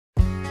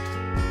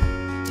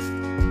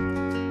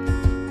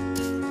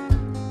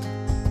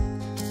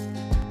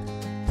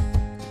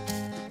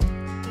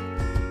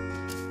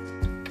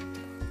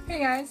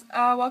guys,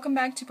 welcome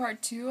back to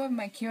part 2 of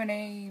my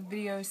Q&A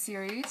video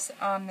series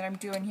that I'm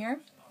doing here.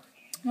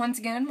 Once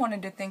again,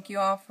 wanted to thank you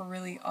all for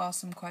really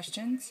awesome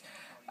questions.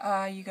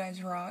 You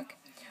guys rock.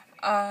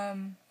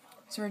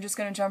 So we're just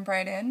going to jump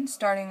right in,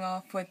 starting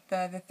off with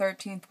the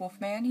 13th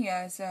Wolfman. He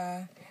has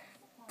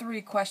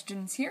 3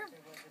 questions here.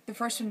 The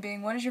first one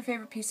being, what is your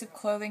favorite piece of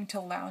clothing to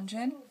lounge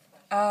in?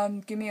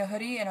 Give me a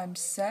hoodie and I'm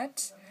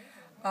set.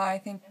 I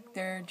think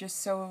they're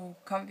just so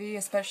comfy,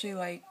 especially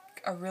like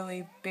a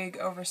really big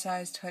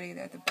oversized hoodie.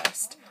 They're the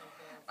best.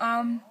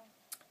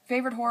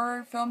 Favorite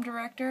horror film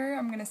director,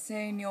 I'm gonna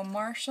say Neil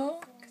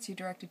Marshall, because he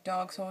directed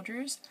Dog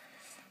Soldiers.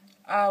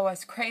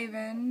 Wes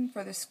Craven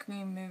for the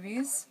Scream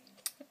movies.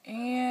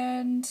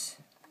 And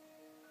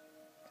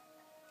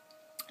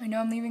I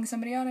know I'm leaving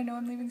somebody out.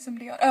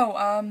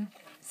 Oh,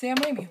 Sam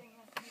Raimi.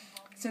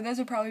 So those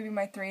would probably be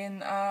my 3,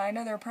 and I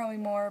know there are probably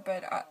more,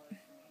 but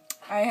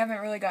I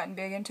haven't really gotten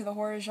big into the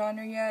horror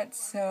genre yet,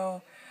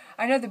 so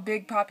I know the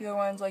big popular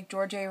ones like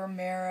George A.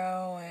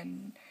 Romero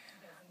and,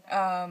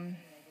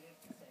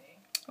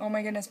 oh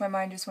my goodness, my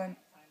mind just went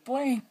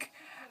blank,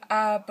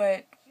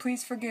 but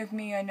please forgive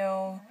me. I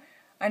know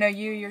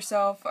you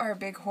yourself are a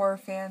big horror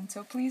fan,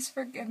 so please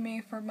forgive me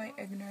for my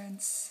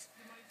ignorance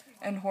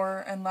and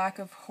horror and lack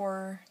of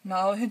horror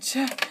knowledge,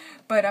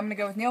 but I'm gonna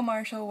go with Neil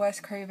Marshall, Wes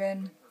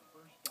Craven,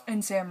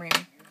 and Sam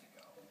Raimi.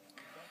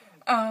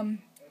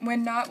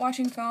 When not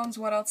watching films,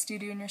 what else do you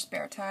do in your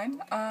spare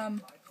time?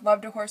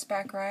 Love to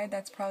horseback ride.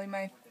 That's probably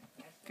my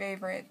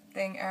favorite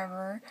thing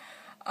ever.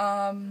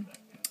 I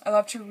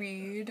love to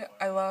read.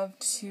 I love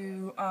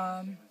to,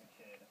 I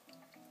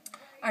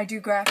do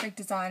graphic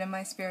design in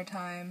my spare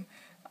time.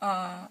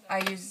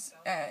 I use,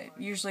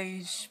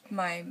 usually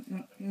my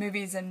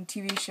movies and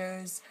TV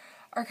shows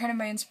are kind of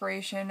my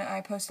inspiration.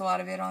 I post a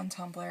lot of it on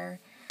Tumblr.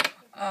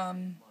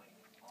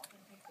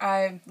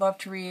 I love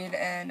to read,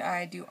 and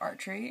I do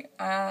archery.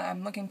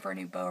 I'm looking for a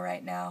new bow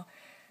right now,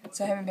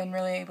 so I haven't been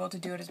really able to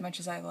do it as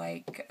much as I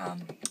like.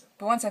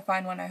 But once I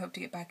find one, I hope to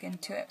get back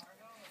into it.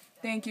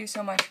 Thank you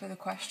so much for the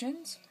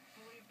questions.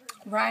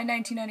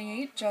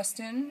 Ryan1998,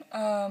 Justin,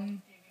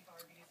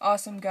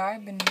 awesome guy.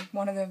 Been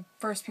one of the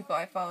first people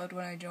I followed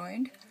when I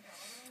joined.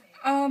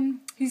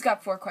 He's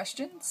got 4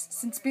 questions.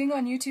 Since being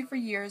on YouTube for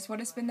years, what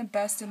has been the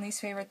best and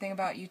least favorite thing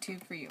about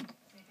YouTube for you?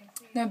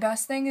 The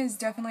best thing is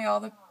definitely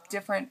all the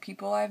different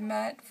people I've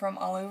met from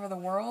all over the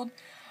world.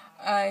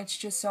 It's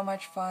just so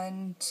much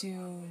fun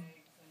to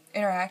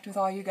interact with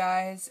all you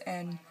guys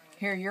and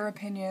hear your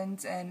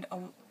opinions and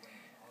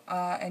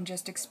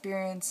just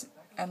experience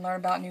and learn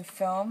about new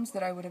films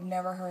that I would have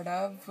never heard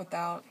of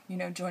without,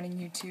 joining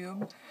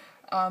YouTube.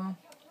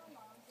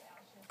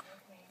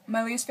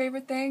 My least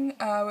favorite thing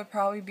would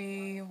probably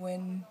be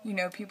when,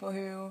 people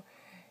who,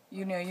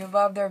 you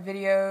love their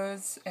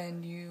videos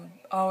and you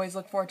always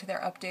look forward to their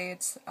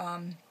updates,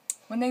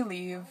 when they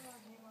leave,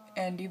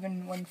 and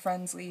even when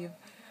friends leave,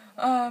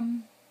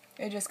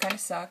 it just kind of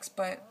sucks,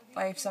 but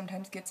life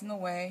sometimes gets in the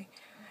way.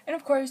 And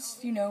of course,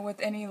 with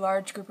any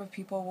large group of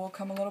people will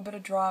come a little bit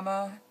of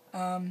drama,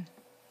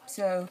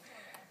 so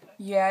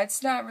yeah,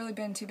 it's not really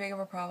been too big of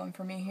a problem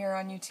for me here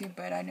on YouTube,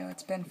 but I know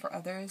it's been for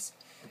others,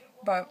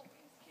 but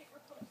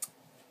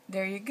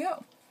there you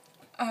go.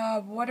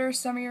 What are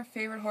some of your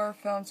favorite horror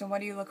films, and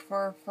what do you look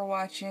for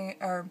watching,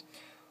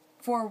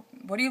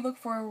 what do you look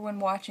for when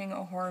watching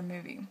a horror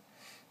movie?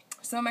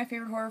 Some of my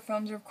favorite horror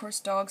films are, of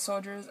course, Dog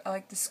Soldiers. I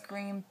like the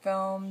Scream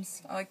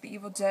films. I like the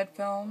Evil Dead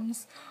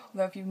films.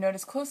 Although, if you've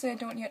noticed closely, I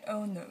don't yet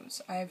own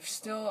those. I'm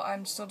still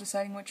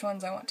deciding which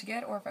ones I want to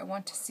get, or if I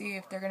want to see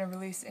if they're going to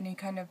release any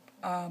kind of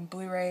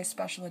Blu-ray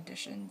special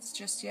editions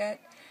just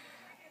yet.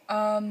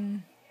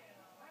 Let's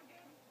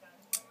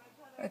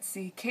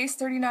see. Case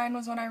 39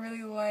 was one I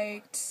really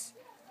liked.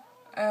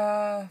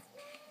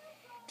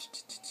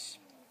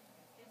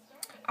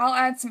 I'll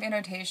add some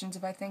annotations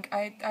if I think,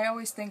 I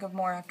always think of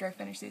more after I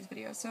finish these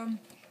videos, so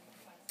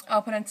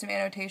I'll put in some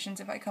annotations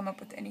if I come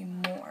up with any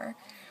more.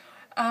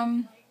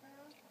 And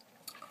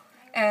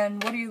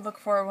what do you look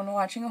for when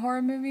watching a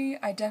horror movie?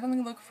 I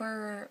definitely look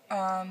for,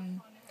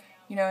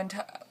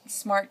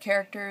 smart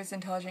characters,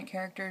 intelligent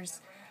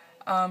characters,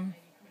 my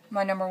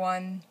number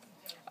one.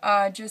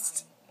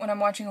 Just when I'm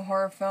watching a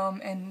horror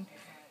film and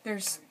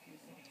there's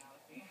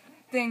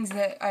things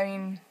that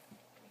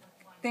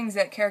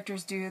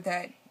characters do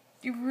that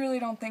you really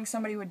don't think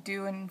somebody would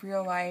do in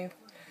real life.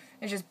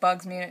 It just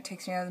bugs me and it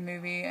takes me out of the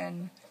movie,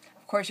 and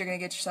of course you're going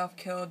to get yourself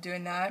killed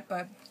doing that,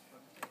 but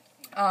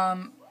I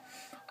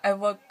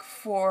like,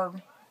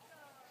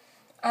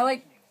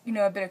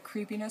 a bit of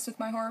creepiness with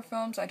my horror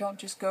films. I don't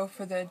just go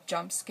for the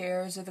jump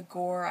scares or the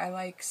gore. I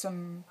like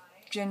some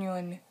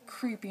genuine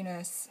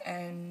creepiness,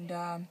 and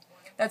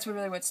that's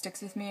really what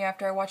sticks with me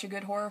after I watch a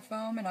good horror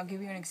film, and I'll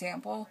give you an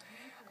example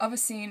of a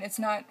scene. It's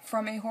not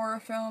from a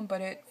horror film,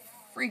 but it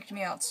freaked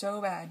me out so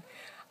bad.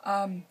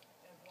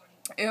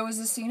 It was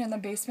a scene in the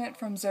basement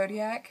from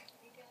Zodiac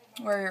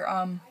where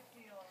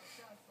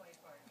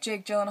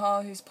Jake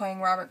Gyllenhaal, who's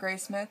playing Robert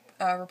Graysmith,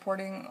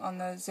 reporting on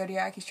the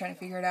Zodiac, he's trying to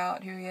figure it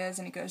out who he is,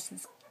 and he goes to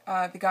this,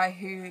 the guy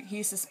who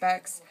he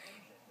suspects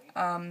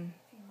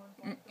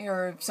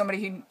or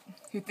somebody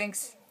who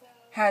thinks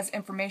has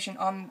information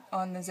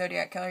on the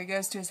Zodiac Killer. He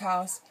goes to his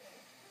house,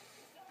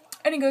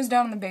 and he goes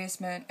down in the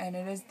basement, and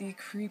it is the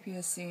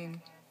creepiest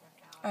scene.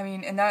 I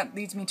mean, and that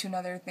leads me to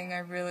another thing I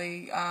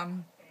really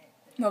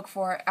look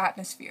for: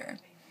 atmosphere.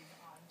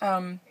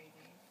 A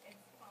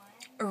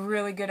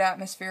really good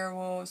atmosphere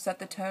will set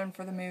the tone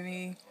for the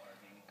movie,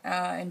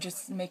 and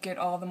just make it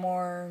all the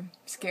more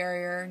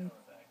scarier and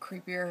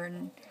creepier,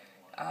 and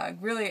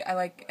really, I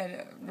like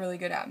a really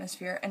good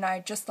atmosphere. And I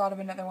just thought of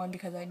another one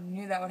because I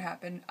knew that would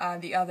happen.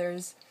 The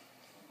Others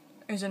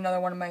is another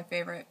one of my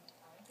favorite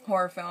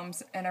horror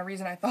films, and a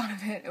reason I thought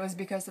of it was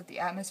because of the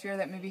atmosphere.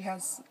 That movie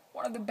has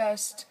one of the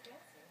best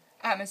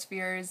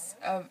atmospheres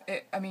of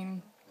it. I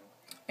mean,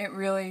 it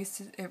really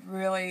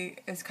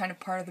is kind of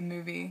part of the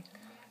movie.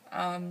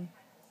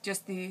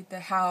 Just the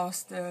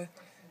house,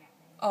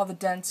 all the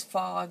dense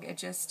fog.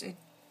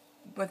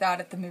 Without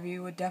it, the movie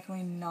would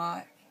definitely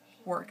not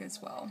work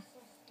as well.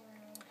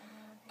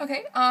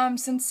 Okay,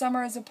 since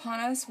summer is upon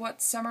us,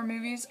 what summer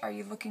movies are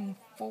you looking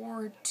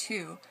forward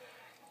to?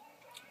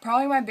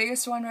 Probably my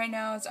biggest one right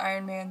now is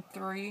Iron Man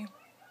 3.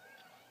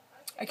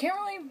 I can't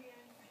really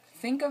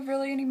think of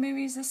any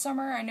movies this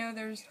summer. I know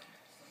there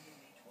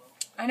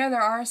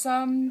are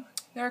some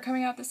that are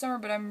coming out this summer,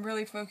 but I'm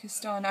really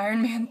focused on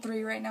Iron Man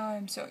 3 right now.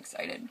 I'm so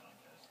excited.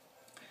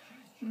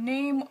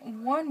 Name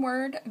one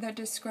word that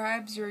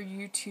describes your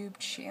YouTube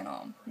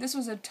channel. This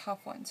was a tough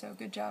one, so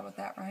good job with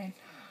that, Ryan.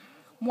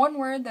 One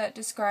word that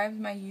describes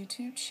my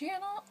YouTube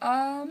channel?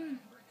 I'm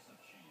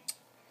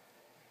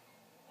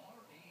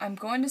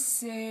going to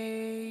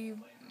say,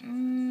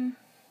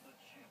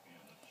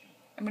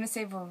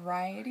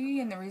 variety,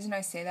 and the reason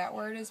I say that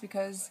word is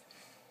because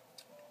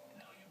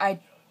I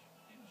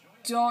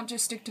don't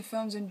just stick to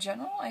films in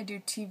general. I do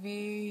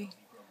TV,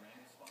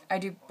 I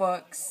do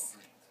books,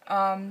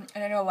 and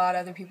I know a lot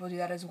of other people do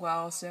that as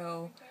well,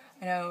 so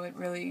I know I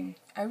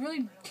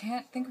really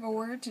can't think of a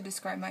word to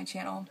describe my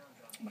channel,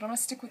 but I'm going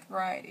to stick with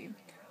variety.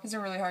 It's a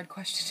really hard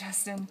question,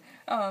 Justin,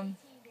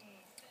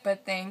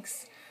 but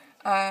thanks.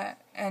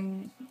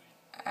 And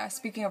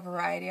speaking of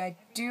variety, I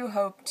do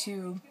hope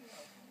to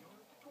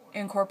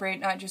incorporate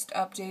not just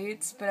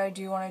updates, but I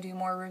do want to do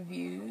more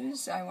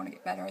reviews. I want to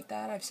get better at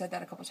that. I've said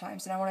that a couple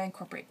times, and I want to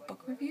incorporate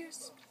book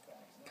reviews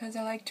because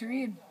I like to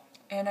read,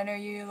 and I know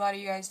a lot of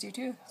you guys do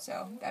too,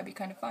 so that'd be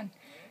kind of fun.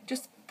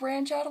 Just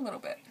branch out a little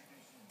bit.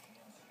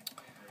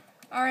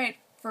 Alright,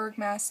 Ferg,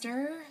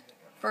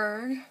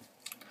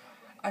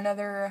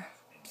 another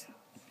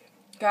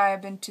guy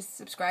I've been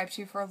subscribed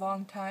to for a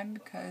long time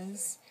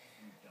because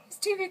his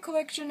TV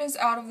collection is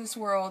out of this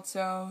world,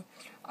 so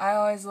I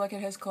always look at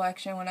his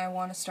collection when I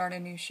want to start a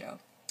new show.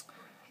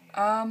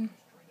 Alright,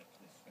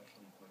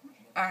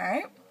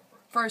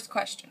 first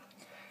question.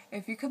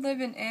 If you could live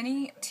in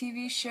any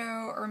TV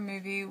show or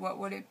movie, what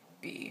would it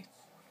be?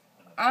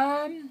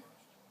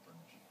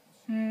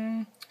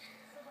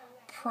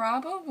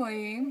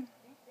 Probably,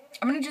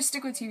 I'm going to just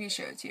stick with TV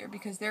shows here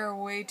because there are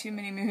way too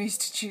many movies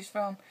to choose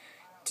from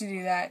to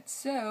do that.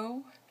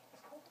 So,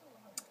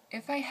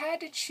 if I had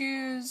to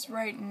choose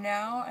right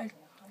now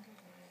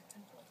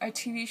a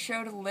TV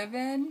show to live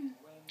in,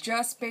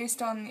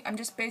 I'm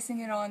just basing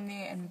it on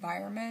the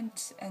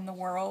environment and the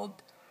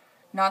world,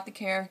 not the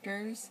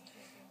characters.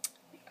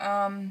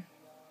 I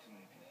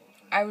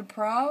would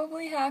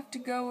probably have to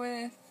go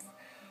with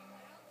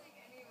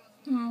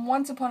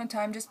Once Upon a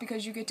Time, just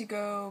because you get to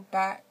go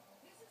back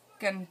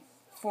and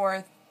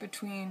forth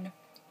between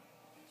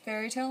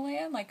fairy tale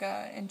land, like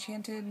a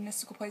enchanted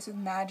mystical place with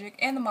magic,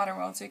 and the modern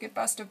world, so you get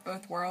best of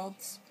both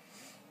worlds.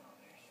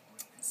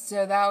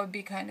 So that would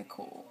be kind of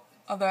cool.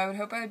 Although I would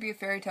hope I would be a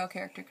fairy tale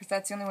character, because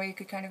that's the only way you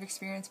could kind of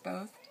experience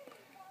both.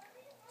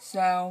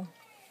 So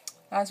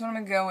that's what I'm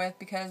going to go with,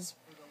 because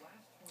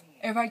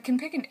if I can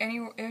pick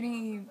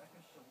any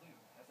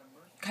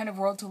kind of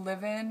world to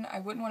live in, I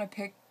wouldn't want to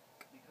pick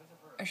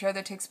a show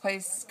that takes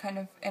place kind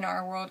of in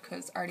our world,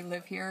 because I already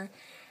live here.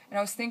 And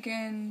I was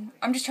thinking,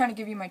 I'm just trying to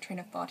give you my train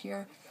of thought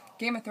here.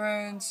 Game of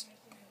Thrones,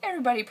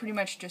 everybody pretty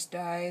much just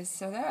dies,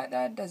 so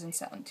that doesn't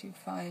sound too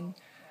fun.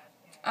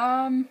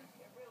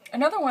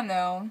 Another one,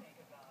 though,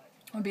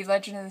 would be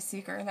Legend of the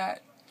Seeker.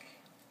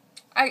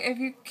 If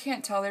you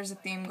can't tell, there's a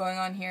theme going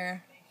on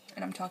here,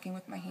 and I'm talking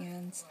with my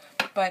hands.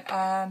 But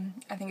I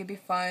think it'd be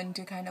fun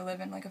to kind of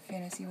live in like a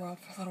fantasy world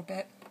for a little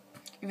bit,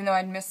 even though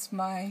I'd miss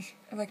my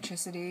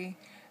electricity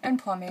and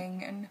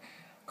plumbing and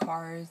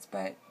cars,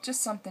 but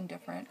just something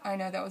different. I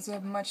know that was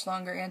a much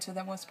longer answer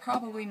than was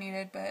probably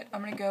needed, but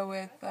I'm going to go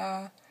with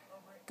the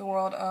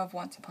world of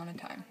Once Upon a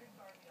Time.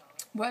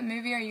 What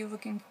movie are you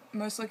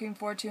most looking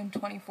forward to in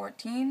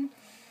 2014?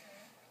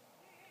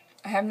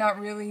 I have not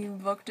really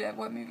looked at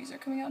what movies are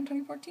coming out in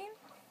 2014,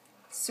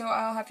 so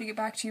I'll have to get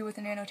back to you with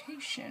an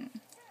annotation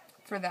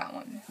for that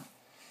one.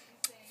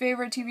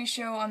 Favorite TV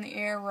show on the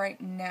air right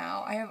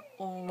now? I have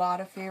a lot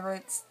of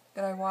favorites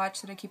that I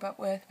watch that I keep up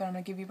with, but I'm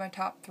going to give you my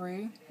top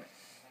 3.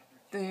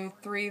 The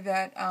 3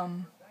 that,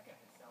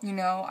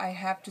 I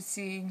have to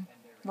see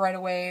right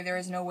away, there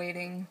is no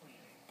waiting,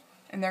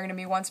 and they're going to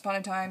be Once Upon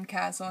a Time,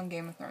 Castle, and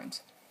Game of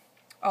Thrones.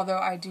 Although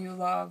I do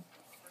love,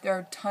 there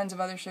are tons of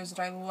other shows that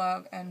I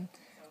love and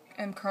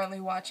am currently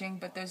watching,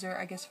 but those are,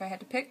 I guess if I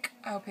had to pick,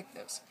 I'll pick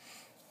those.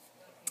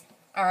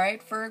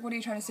 Alright, Ferg, what are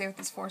you trying to say with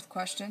this fourth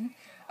question?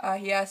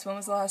 He asked, when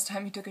was the last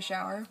time you took a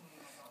shower?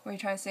 What are you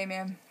trying to say,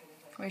 ma'am?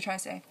 What are you trying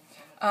to say?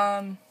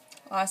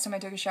 Last time I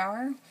took a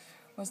shower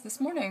was this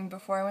morning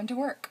before I went to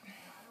work.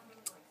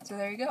 So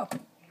there you go.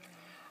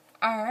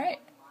 Alright,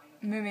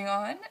 moving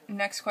on.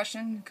 Next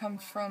question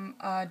comes from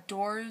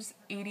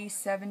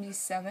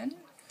Doors8077.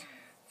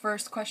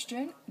 First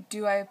question,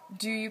 do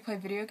you play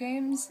video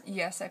games?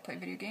 Yes, I play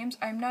video games.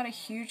 I'm not a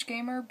huge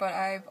gamer, but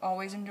I've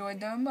always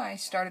enjoyed them. I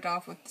started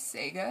off with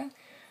Sega.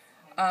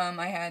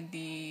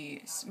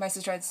 My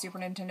sister had Super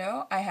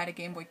Nintendo. I had a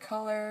Game Boy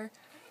Color,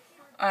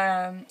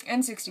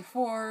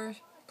 N64,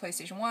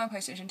 PlayStation 1,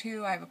 PlayStation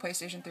 2. I have a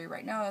PlayStation 3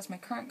 right now. That's my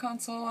current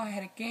console. I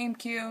had a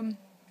GameCube.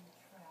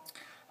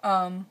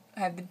 I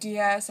have the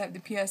DS. I have the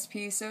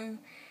PSP. So,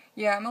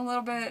 yeah,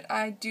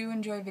 I do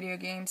enjoy video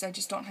games. I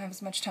just don't have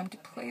as much time to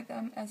play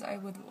them as I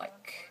would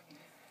like.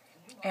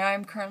 And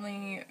I'm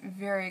currently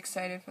very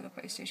excited for the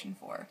PlayStation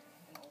 4.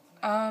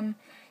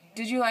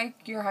 Did you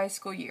like your high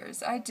school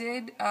years? I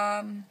did.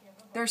 There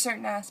are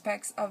certain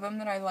aspects of them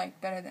that I liked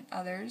better than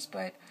others,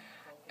 but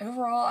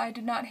overall I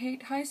did not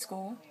hate high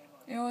school.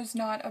 It was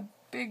not a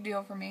big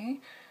deal for me.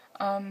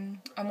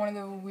 I'm one of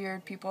the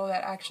weird people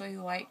that actually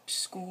liked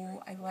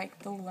school. I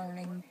liked the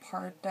learning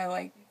part. I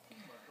liked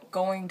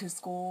going to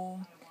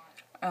school.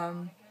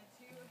 I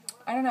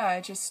don't know,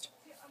 I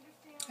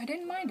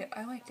didn't mind it.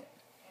 I liked it.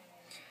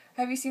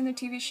 Have you seen the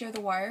TV show The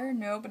Wire?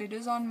 No, but it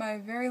is on my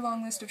very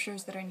long list of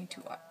shows that I need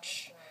to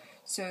watch.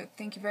 So,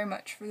 thank you very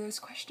much for those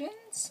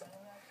questions.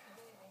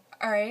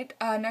 Alright,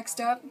 next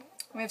up,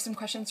 we have some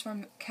questions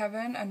from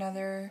Kevin,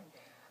 another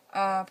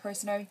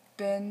person I've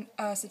been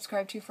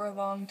subscribed to for a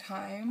long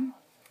time.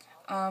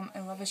 I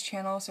love his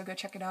channel, so go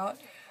check it out.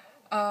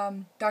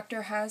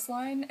 Dr.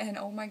 Hasline, and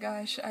oh my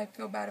gosh, I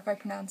feel bad if I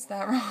pronounced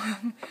that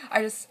wrong.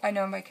 I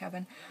know him by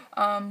Kevin.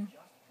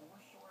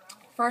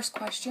 First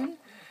question,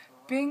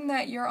 being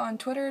that you're on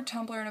Twitter,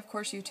 Tumblr, and of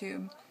course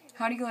YouTube,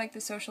 how do you like the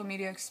social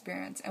media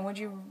experience, and would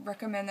you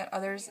recommend that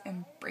others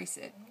embrace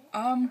it?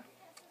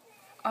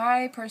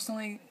 I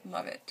personally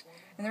love it.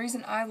 And the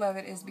reason I love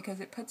it is because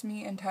it puts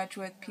me in touch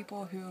with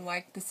people who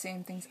like the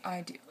same things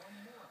I do.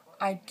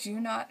 I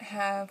do not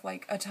have,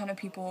 like, a ton of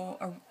people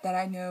that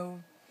I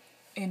know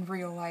in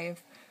real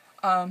life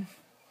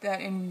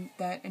that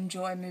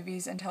enjoy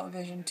movies and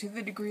television to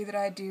the degree that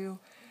I do,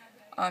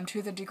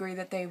 to the degree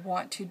that they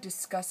want to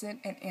discuss it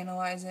and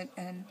analyze it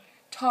and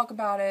talk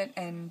about it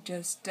and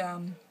just,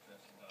 and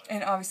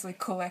obviously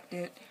collect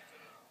it.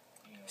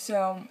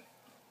 So,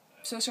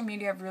 social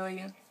media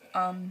really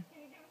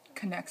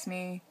connects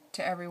me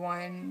to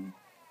everyone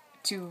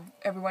who,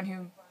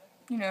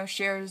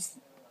 shares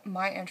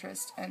my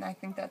interest, and I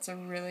think that's a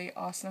really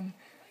awesome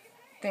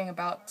thing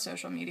about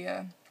social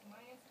media.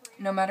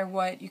 No matter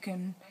what, you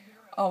can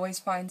always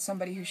find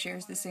somebody who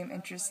shares the same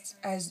interests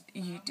as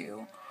you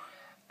do.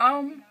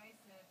 And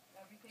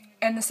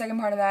the second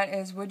part of that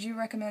is, would you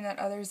recommend that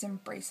others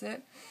embrace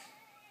it?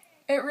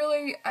 It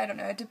really, I don't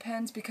know, it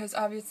depends, because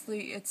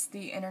obviously it's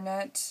the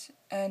internet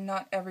and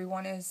not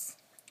everyone is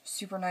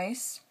super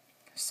nice.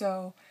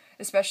 So,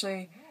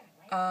 especially,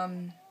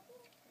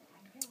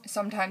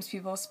 sometimes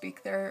people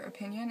speak their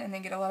opinion and they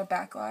get a lot of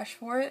backlash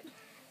for it.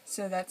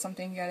 So that's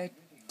something you gotta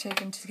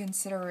take into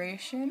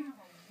consideration.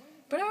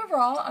 But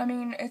overall, I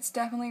mean, it's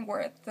definitely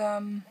worth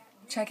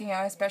checking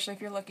out, especially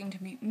if you're looking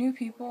to meet new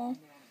people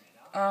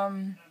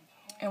and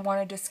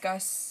want to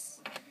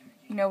discuss,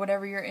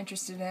 whatever you're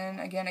interested in.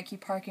 Again, I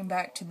keep harking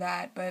back to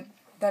that, but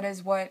that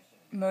is what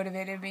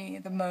motivated me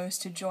the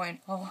most to join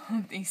all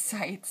of these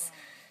sites.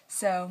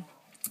 So,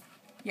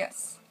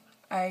 yes,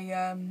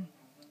 I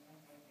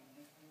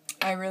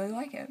really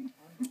like it.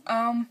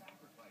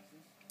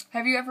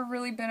 Have you ever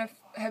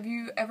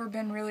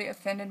been really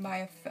offended by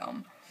a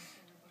film?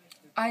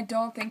 I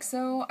don't think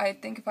so. I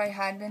think if I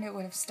had been, it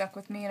would have stuck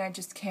with me, and I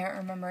just can't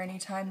remember any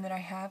time that I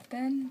have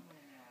been.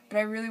 But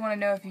I really want to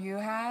know if you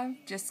have,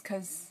 just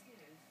because,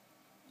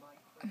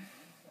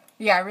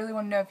 yeah, I really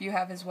want to know if you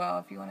have as well,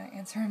 if you want to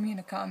answer me in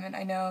a comment.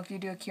 I know if you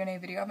do a Q&A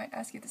video, I might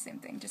ask you the same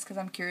thing, just because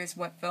I'm curious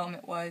what film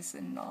it was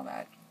and all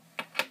that.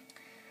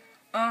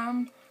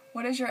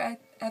 What is your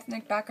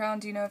ethnic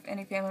background? Do you know if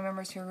any family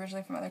members who are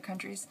originally from other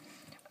countries?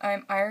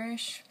 I'm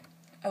Irish,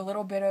 I have a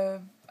little bit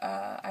of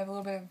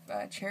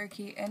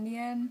Cherokee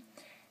Indian,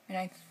 and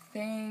I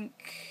think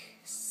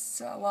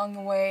along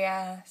the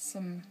way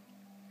some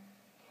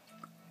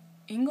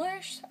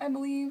English, I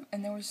believe,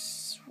 and there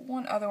was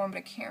one other one, but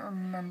I can't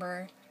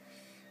remember.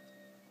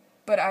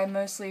 But I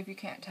mostly, if you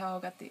can't tell,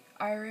 got the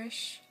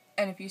Irish.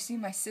 And if you see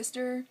my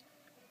sister,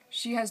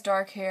 she has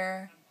dark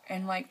hair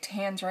and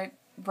tans right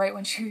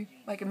when she,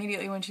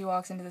 immediately when she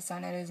walks into the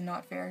sun. It is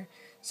not fair.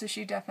 So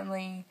she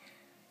definitely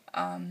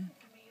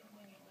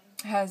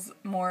has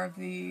more of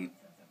the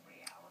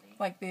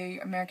the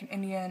American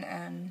Indian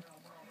and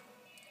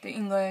the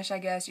English, I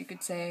guess you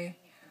could say.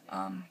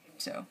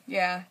 So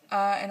yeah,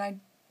 and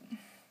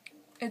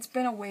it's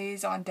been a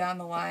ways on down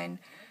the line.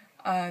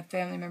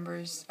 Family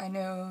members I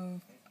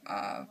know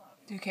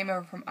who came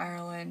over from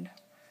Ireland,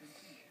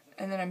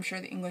 and then I'm sure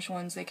the English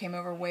ones, they came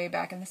over way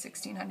back in the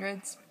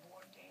 1600s.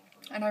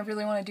 And I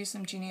really want to do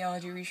some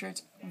genealogy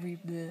research.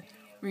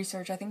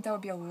 I think that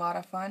would be a lot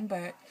of fun,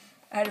 but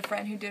I had a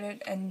friend who did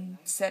it and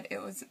said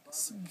it was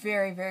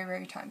very, very,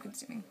 very time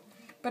consuming.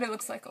 But it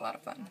looks like a lot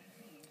of fun.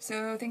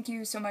 So thank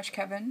you so much,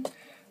 Kevin,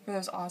 for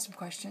those awesome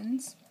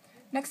questions.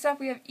 Next up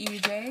we have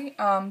EJ,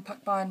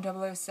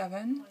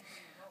 Puckbond007,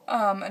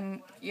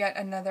 and yet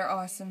another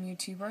awesome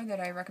YouTuber that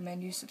I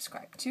recommend you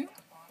subscribe to.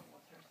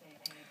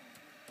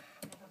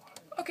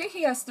 Okay,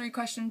 he has 3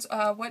 questions.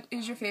 What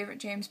is your favorite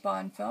James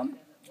Bond film?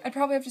 I'd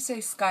probably have to say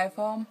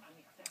Skyfall,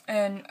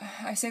 and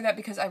I say that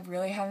because I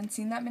really haven't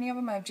seen that many of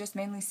them. I've just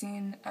mainly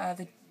seen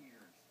the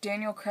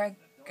Daniel Craig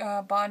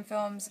Bond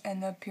films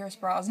and the Pierce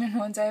Brosnan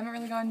ones. I haven't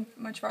really gone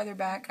much farther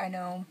back. I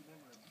know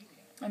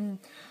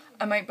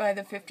I might buy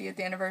the 50th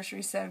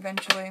anniversary set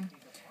eventually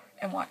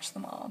and watch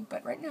them all,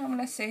 but right now I'm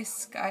going to say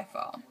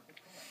Skyfall.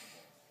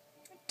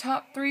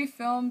 Top 3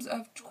 films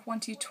of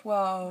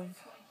 2012.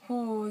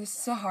 Ooh, this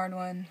is a hard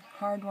one.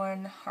 Hard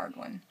one.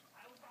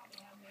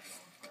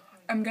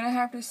 I'm going to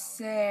have to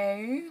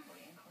say,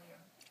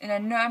 and I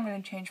know I'm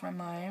going to change my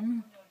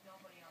mind,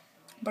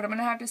 but I'm going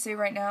to have to say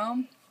right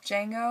now,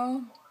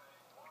 Django.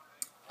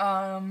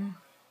 And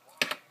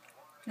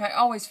I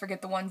always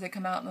forget the ones that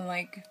come out in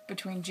like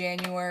between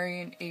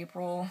January and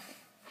April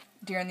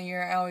during the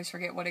year. I always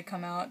forget what had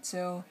come out,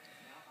 so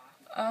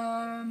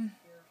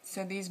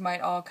so these might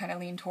all kind of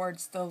lean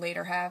towards the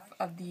later half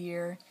of the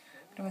year.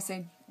 But I'm going to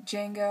say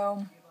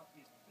Django,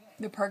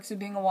 The Perks of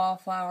Being a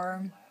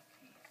Wallflower,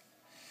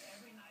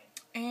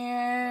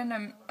 and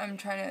I'm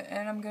trying to,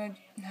 and I'm gonna,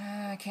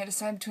 I can't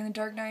decide between The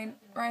Dark Knight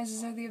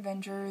Rises or The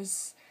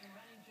Avengers.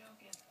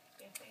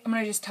 I'm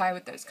gonna just tie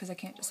with those because I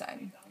can't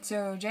decide.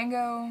 So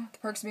Django, The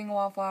Perks of Being a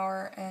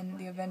Wallflower, and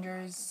The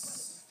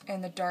Avengers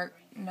and The Dark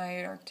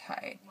Knight are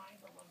tied.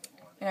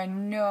 And I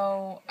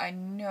know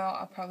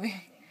I'll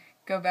probably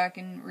go back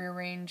and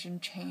rearrange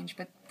and change,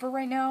 but for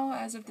right now,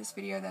 as of this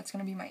video, that's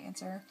gonna be my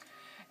answer.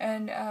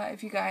 And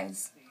if you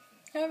guys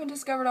haven't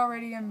discovered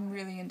already, I'm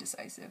really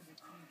indecisive.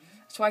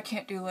 So I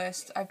can't do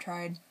lists. I've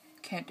tried.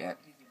 Can't do it.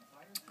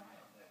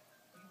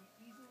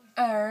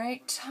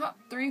 Alright, top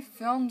 3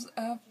 films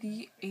of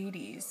the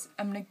 80s.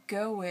 I'm gonna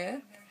go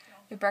with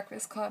The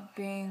Breakfast Club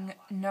being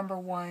number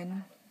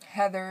 1,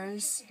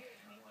 Heathers,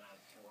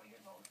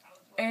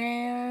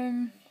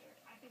 and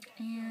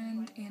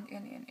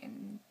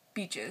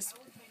Beaches.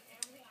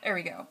 There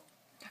we go.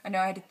 I know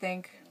I had to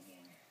think.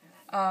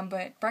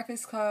 But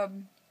Breakfast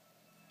Club,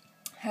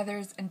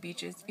 Heathers, and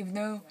Beaches. Even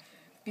though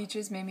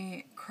Beaches made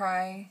me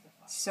cry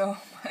so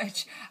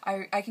much,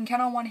 I can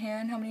count on one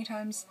hand how many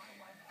times,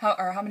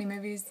 how many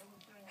movies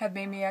have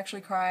made me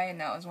actually cry, and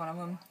that was one of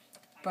them.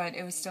 But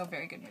it was still a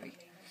very good movie.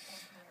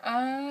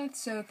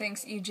 So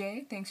thanks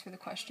EJ, thanks for the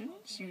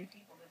questions.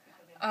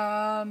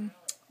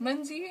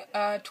 Lindsay,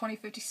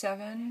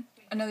 2057,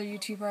 another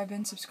YouTuber I've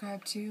been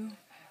subscribed to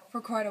for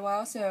quite a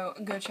while, so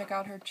go check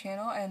out her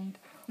channel. And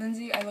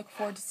Lindsay, I look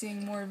forward to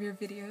seeing more of your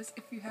videos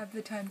if you have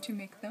the time to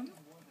make them.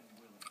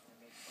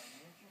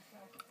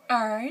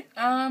 Alright,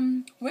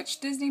 which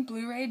Disney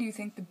Blu-ray do you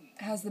think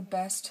has the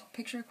best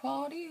picture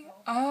quality?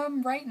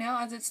 Right now,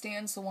 as it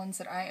stands, the ones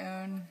that I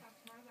own.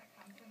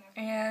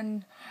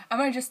 And I'm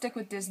gonna just stick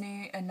with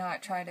Disney and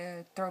not try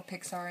to throw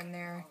Pixar in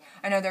there.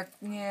 I know they're,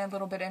 a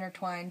little bit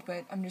intertwined,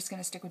 but I'm just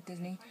gonna stick with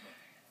Disney.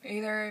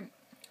 Either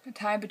a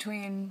tie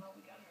between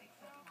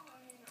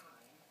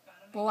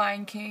The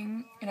Lion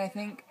King, and I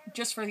think,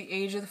 just for the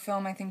age of the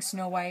film, I think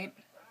Snow White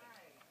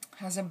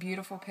has a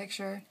beautiful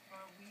picture.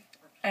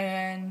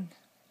 And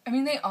I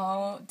mean,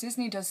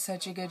 Disney does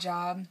such a good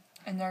job,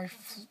 and they're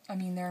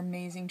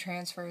amazing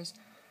transfers.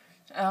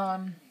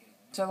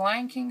 So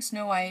Lion King,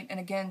 Snow White, and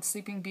again,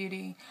 Sleeping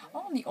Beauty,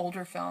 all the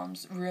older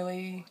films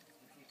really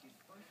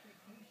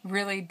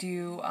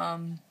do,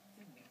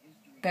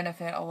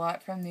 benefit a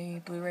lot from the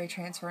Blu-ray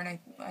transfer, and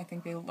I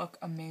think they look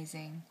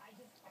amazing.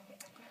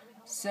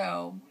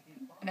 So,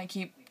 and I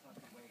keep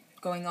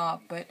going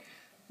off, but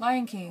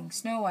Lion King,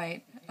 Snow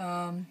White,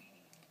 and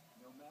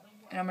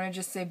I'm going to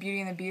just say Beauty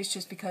and the Beast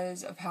just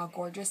because of how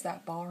gorgeous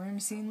that ballroom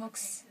scene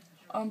looks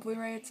on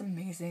Blu-ray. It's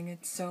amazing.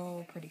 It's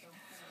so pretty.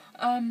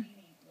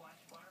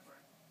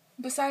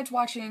 Besides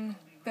watching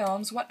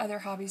films, what other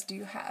hobbies do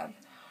you have?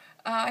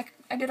 I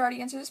did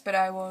already answer this, but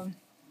I will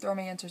throw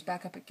my answers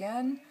back up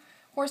again.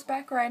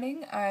 Horseback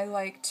riding. I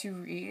like to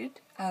read.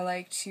 I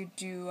like to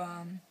do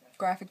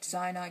graphic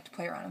design. I like to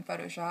play around in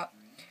Photoshop.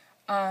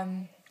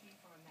 I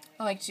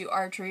like to do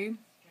archery.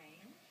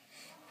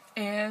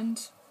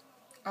 And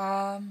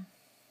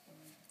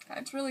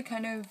that's really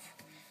kind of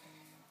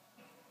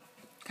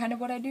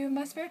what I do in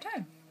my spare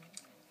time.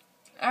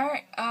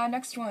 Alright,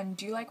 next one.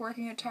 Do you like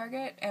working at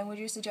Target, and would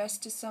you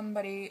suggest to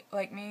somebody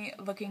like me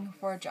looking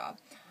for a job?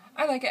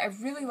 I like it. I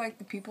really like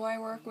the people I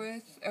work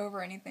with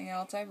over anything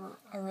else. I have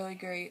a really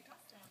great,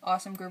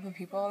 awesome group of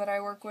people that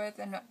I work with,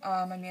 and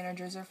my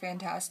managers are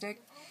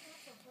fantastic.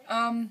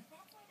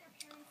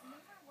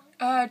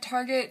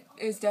 Target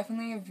is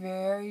definitely a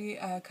very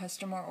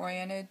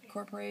customer-oriented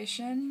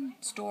corporation,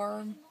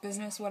 store,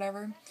 business,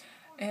 whatever.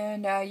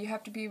 And you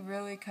have to be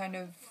really kind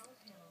of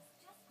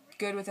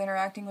good with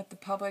interacting with the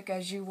public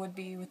as you would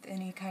be with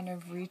any kind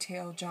of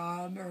retail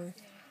job or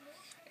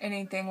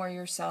anything where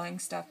you're selling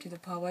stuff to the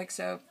public.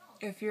 So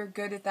if you're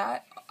good at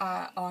that,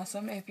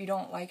 awesome. If you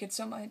don't like it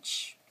so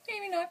much,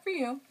 maybe not for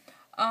you.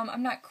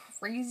 I'm not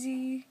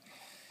crazy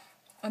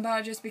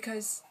about it just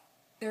because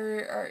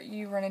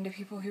you run into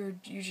people who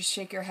you just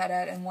shake your head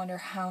at and wonder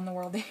how in the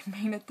world they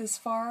made it this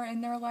far in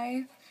their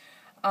life.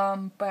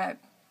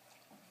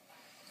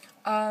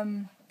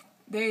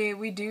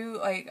 We do,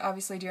 like,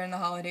 obviously during the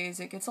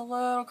holidays, it gets a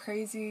little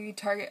crazy.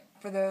 Target,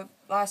 for the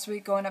last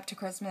week going up to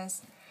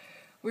Christmas,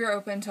 we were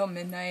open until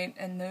midnight,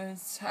 and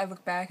I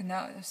look back, and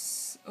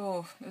those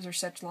are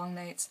such long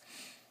nights.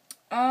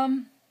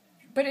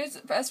 But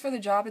as for the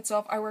job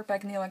itself, I work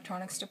back in the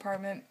electronics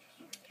department.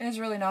 It's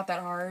really not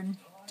that hard,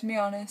 to be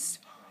honest.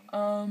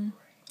 I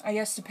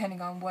guess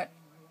depending on what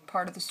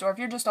part of the store. If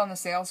you're just on the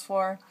sales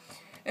floor,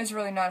 it's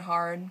really not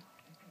hard.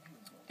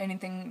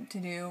 Anything to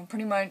do.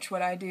 Pretty much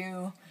what I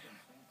do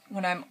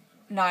when I'm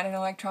not in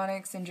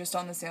electronics and just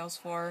on the sales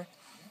floor.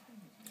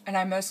 And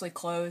I mostly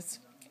close.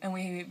 And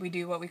we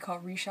do what we call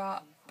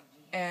reshop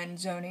and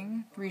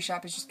zoning.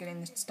 Reshop is just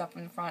getting the stuff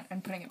in the front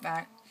and putting it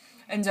back.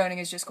 And zoning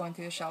is just going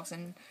through the shelves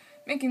and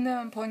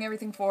pulling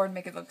everything forward,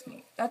 make it look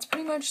neat. That's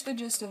pretty much the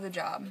gist of the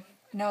job.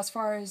 Now, as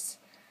far as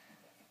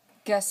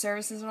guest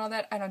services and all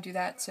that, I don't do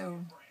that, so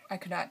I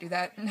could not do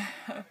that.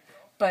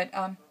 But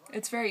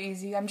it's very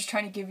easy. I'm just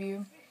trying to give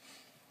you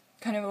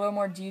kind of a little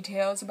more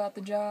details about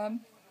the job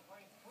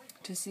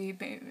to see.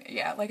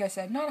 Yeah, like I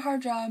said, not a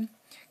hard job.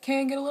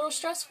 Can get a little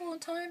stressful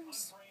at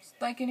times,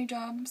 like any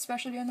job,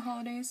 especially during the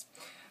holidays.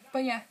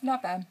 But yeah,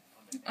 not bad.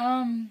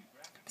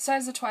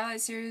 Besides the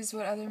Twilight series,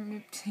 what other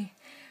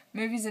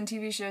movies and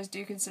TV shows do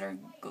you consider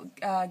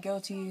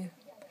guilty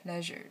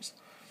pleasures?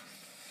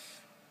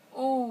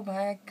 Oh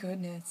my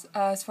goodness.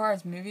 As far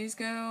as movies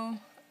go,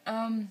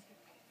 I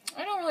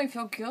don't really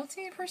feel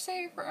guilty per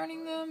se for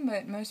owning them,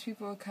 but most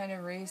people kind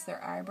of raise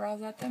their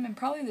eyebrows at them. And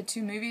probably the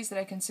two movies that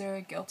I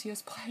consider guilty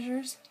as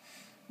pleasures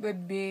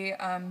would be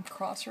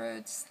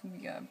Crossroads,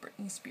 the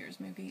Britney Spears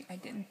movie. I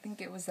didn't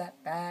think it was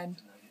that bad.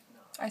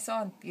 I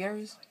saw it in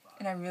theaters,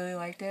 and I really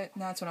liked it.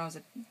 And that's when I was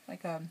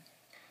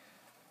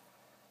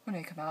when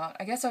did it come out?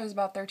 I guess I was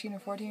about 13 or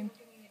 14,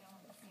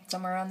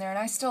 somewhere around there, and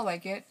I still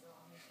like it.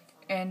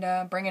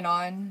 And Bring It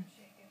On,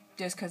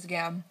 just because,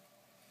 again,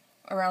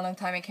 around the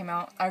time it came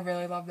out, I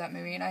really loved that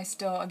movie, and I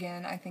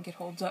think it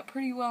holds up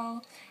pretty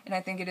well, and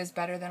I think it is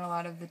better than a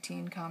lot of the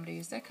teen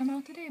comedies that come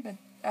out today, but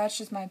that's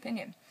just my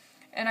opinion.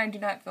 And I do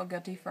not feel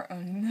guilty for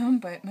owning them,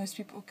 but most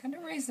people kind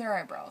of raise their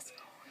eyebrows.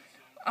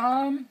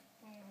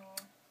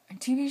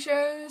 TV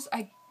shows,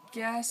 I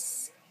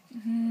guess,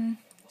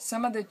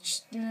 some of the,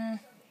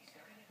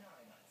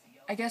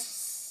 I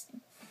guess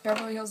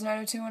Beverly Hills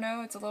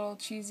 90210, it's a little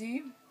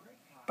cheesy,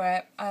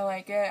 but I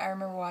like it. I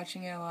remember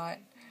watching it a lot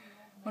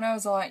when I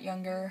was a lot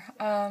younger.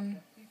 I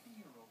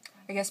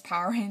guess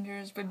Power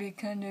Rangers would be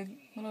kind of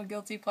a little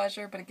guilty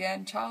pleasure, but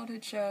again,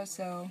 childhood show,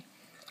 so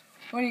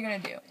what are you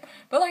going to do?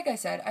 But like I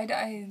said,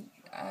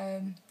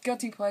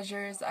 guilty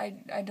pleasures,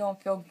 I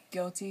don't feel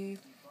guilty,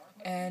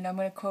 and I'm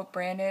going to quote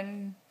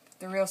Brandon,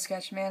 the real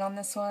sketch man, on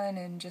this one,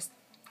 and just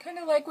kind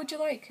of like what you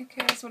like. Who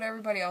cares what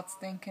everybody else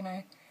thinks,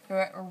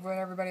 or what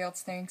everybody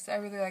else thinks. I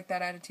really like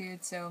that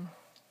attitude, so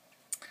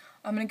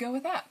I'm going to go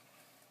with that.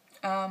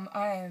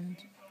 I am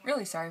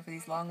really sorry for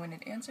these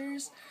long-winded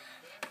answers,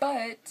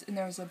 and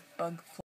there was a bug